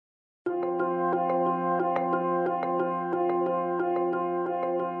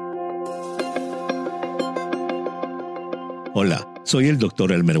Hola, soy el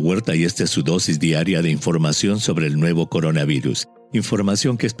Dr. Elmer Huerta y esta es su dosis diaria de información sobre el nuevo coronavirus.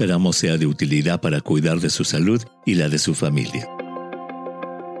 Información que esperamos sea de utilidad para cuidar de su salud y la de su familia.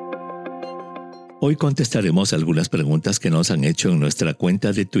 Hoy contestaremos algunas preguntas que nos han hecho en nuestra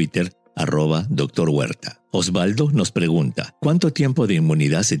cuenta de Twitter, @Dr. Huerta. Osvaldo nos pregunta, ¿cuánto tiempo de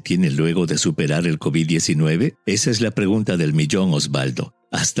inmunidad se tiene luego de superar el COVID-19? Esa es la pregunta del millón, Osvaldo.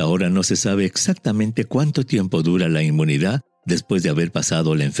 Hasta ahora no se sabe exactamente cuánto tiempo dura la inmunidad después de haber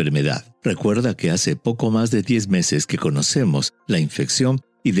pasado la enfermedad. Recuerda que hace poco más de 10 meses que conocemos la infección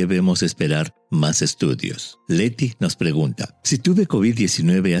y debemos esperar más estudios. Leti nos pregunta, si tuve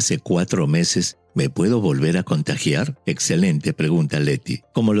COVID-19 hace 4 meses, ¿me puedo volver a contagiar? Excelente pregunta, Leti.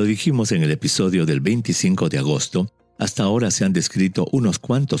 Como lo dijimos en el episodio del 25 de agosto, hasta ahora se han descrito unos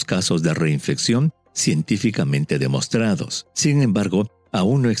cuantos casos de reinfección científicamente demostrados. Sin embargo,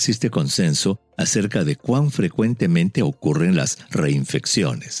 aún no existe consenso acerca de cuán frecuentemente ocurren las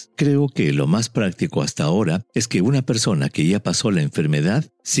reinfecciones. Creo que lo más práctico hasta ahora es que una persona que ya pasó la enfermedad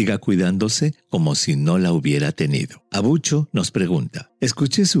siga cuidándose como si no la hubiera tenido. Abucho nos pregunta,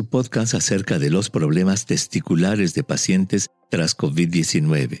 escuché su podcast acerca de los problemas testiculares de pacientes tras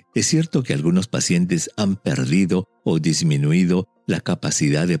COVID-19. ¿Es cierto que algunos pacientes han perdido o disminuido la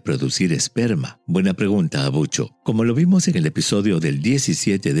capacidad de producir esperma? Buena pregunta, Abucho. Como lo vimos en el episodio del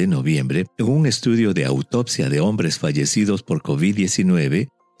 17 de noviembre, en un estudio de autopsia de hombres fallecidos por COVID-19,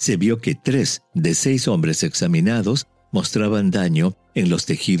 se vio que 3 de 6 hombres examinados mostraban daño en los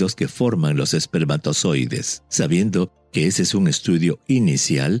tejidos que forman los espermatozoides. Sabiendo que ese es un estudio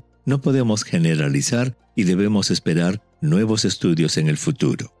inicial, no podemos generalizar y debemos esperar nuevos estudios en el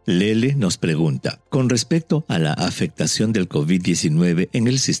futuro. Lele nos pregunta, con respecto a la afectación del COVID-19 en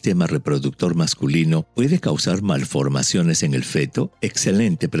el sistema reproductor masculino, ¿puede causar malformaciones en el feto?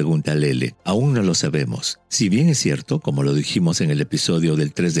 Excelente pregunta, Lele. Aún no lo sabemos. Si bien es cierto, como lo dijimos en el episodio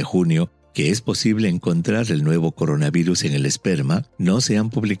del 3 de junio, que es posible encontrar el nuevo coronavirus en el esperma, no se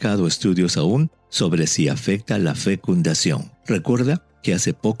han publicado estudios aún sobre si afecta la fecundación. Recuerda que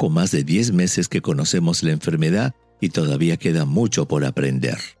hace poco más de 10 meses que conocemos la enfermedad y todavía queda mucho por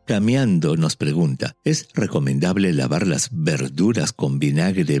aprender. Camiando nos pregunta, ¿es recomendable lavar las verduras con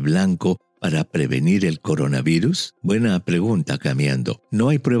vinagre blanco para prevenir el coronavirus? Buena pregunta, Camiando. No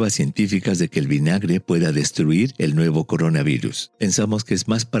hay pruebas científicas de que el vinagre pueda destruir el nuevo coronavirus. Pensamos que es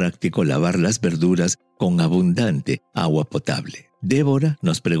más práctico lavar las verduras con abundante agua potable. Débora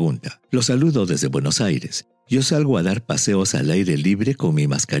nos pregunta, los saludo desde Buenos Aires. Yo salgo a dar paseos al aire libre con mi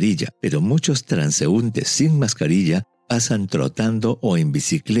mascarilla, pero muchos transeúntes sin mascarilla pasan trotando o en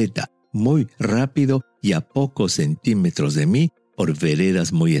bicicleta, muy rápido y a pocos centímetros de mí por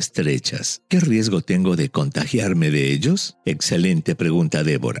veredas muy estrechas. ¿Qué riesgo tengo de contagiarme de ellos? Excelente pregunta,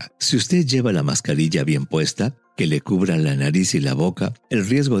 Débora. Si usted lleva la mascarilla bien puesta, que le cubra la nariz y la boca, el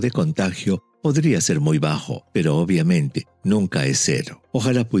riesgo de contagio podría ser muy bajo, pero obviamente nunca es cero.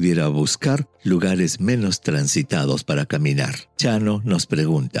 Ojalá pudiera buscar lugares menos transitados para caminar. Chano nos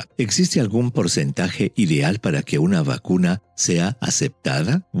pregunta, ¿existe algún porcentaje ideal para que una vacuna sea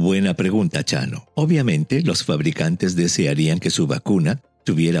aceptada? Buena pregunta, Chano. Obviamente, los fabricantes desearían que su vacuna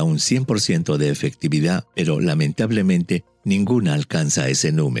tuviera un 100% de efectividad, pero lamentablemente ninguna alcanza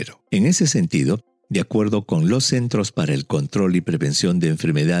ese número. En ese sentido, de acuerdo con los Centros para el Control y Prevención de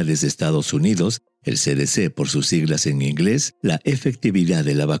Enfermedades de Estados Unidos, el CDC por sus siglas en inglés, la efectividad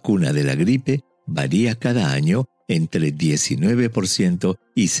de la vacuna de la gripe varía cada año entre 19%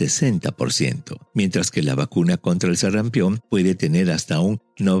 y 60%, mientras que la vacuna contra el sarampión puede tener hasta un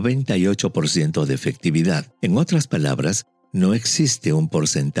 98% de efectividad. En otras palabras, no existe un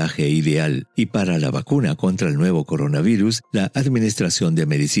porcentaje ideal y para la vacuna contra el nuevo coronavirus, la Administración de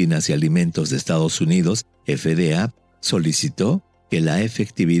Medicinas y Alimentos de Estados Unidos, FDA, solicitó que la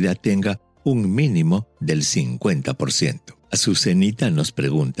efectividad tenga un mínimo del 50%. Azucenita nos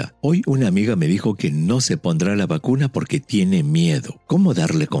pregunta, hoy una amiga me dijo que no se pondrá la vacuna porque tiene miedo. ¿Cómo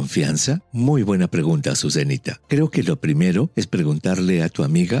darle confianza? Muy buena pregunta, Azucenita. Creo que lo primero es preguntarle a tu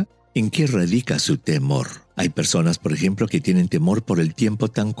amiga ¿en qué radica su temor? Hay personas, por ejemplo, que tienen temor por el tiempo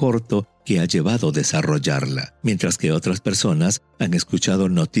tan corto que ha llevado a desarrollarla, mientras que otras personas han escuchado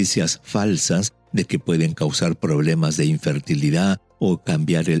noticias falsas de que pueden causar problemas de infertilidad o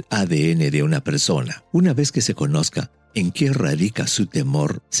cambiar el ADN de una persona. Una vez que se conozca en qué radica su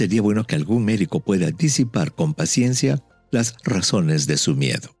temor, sería bueno que algún médico pueda disipar con paciencia las razones de su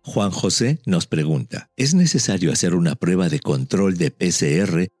miedo. Juan José nos pregunta, ¿es necesario hacer una prueba de control de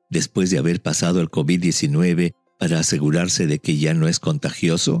PCR después de haber pasado el COVID-19 para asegurarse de que ya no es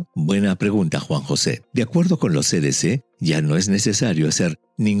contagioso? Buena pregunta, Juan José. De acuerdo con los CDC, ya no es necesario hacer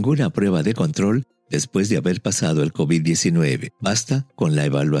ninguna prueba de control después de haber pasado el COVID-19. Basta con la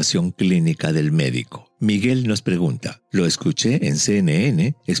evaluación clínica del médico. Miguel nos pregunta, lo escuché en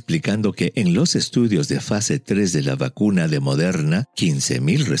CNN explicando que en los estudios de fase 3 de la vacuna de Moderna,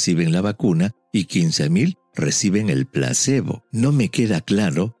 15,000 reciben la vacuna y 15,000 reciben el placebo. No me queda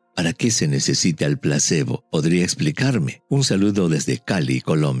claro ¿para qué se necesita el placebo? ¿Podría explicarme? Un saludo desde Cali,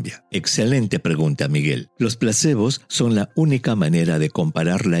 Colombia. Excelente pregunta, Miguel. Los placebos son la única manera de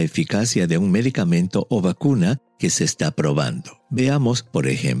comparar la eficacia de un medicamento o vacuna que se está probando. Veamos, por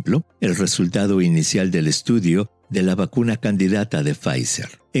ejemplo, el resultado inicial del estudio de la vacuna candidata de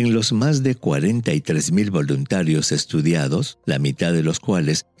Pfizer. En los más de 43,000 voluntarios estudiados, la mitad de los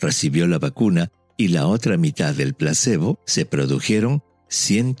cuales recibió la vacuna y la otra mitad del placebo, se produjeron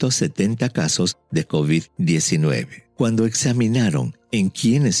 170 casos de COVID-19. Cuando examinaron en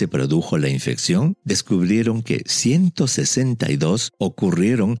quiénes se produjo la infección, descubrieron que 162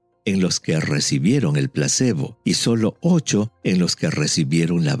 ocurrieron en los que recibieron el placebo y solo 8 en los que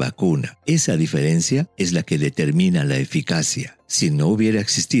recibieron la vacuna. Esa diferencia es la que determina la eficacia. Si no hubiera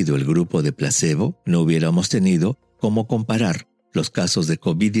existido el grupo de placebo, no hubiéramos tenido cómo comparar los casos de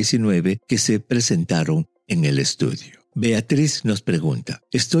COVID-19 que se presentaron en el estudio. Beatriz nos pregunta,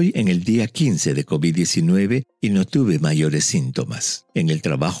 estoy en el día 15 de COVID-19 y no tuve mayores síntomas. En el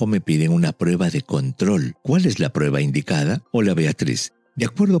trabajo me piden una prueba de control. ¿Cuál es la prueba indicada? Hola Beatriz. De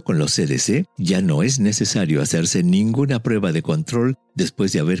acuerdo con los CDC, ya no es necesario hacerse ninguna prueba de control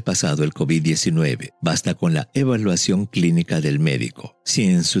después de haber pasado el COVID-19. Basta con la evaluación clínica del médico. Si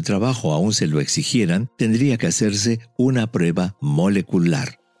en su trabajo aún se lo exigieran, tendría que hacerse una prueba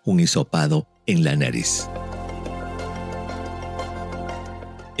molecular, un hisopado en la nariz.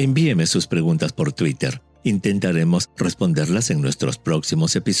 Envíeme sus preguntas por Twitter. Intentaremos responderlas en nuestros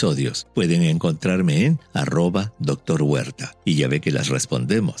próximos episodios. Pueden encontrarme en @Dr. Huerta y ya ve que las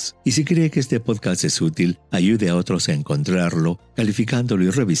respondemos. Y si cree que este podcast es útil, ayude a otros a encontrarlo, calificándolo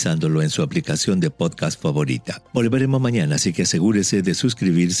y revisándolo en su aplicación de podcast favorita. Volveremos mañana, así que asegúrese de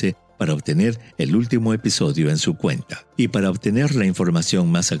suscribirse para obtener el último episodio en su cuenta. Y para obtener la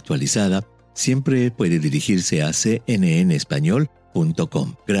información más actualizada, siempre puede dirigirse a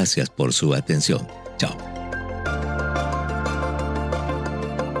cnnespañol.com. Gracias por su atención. Chao.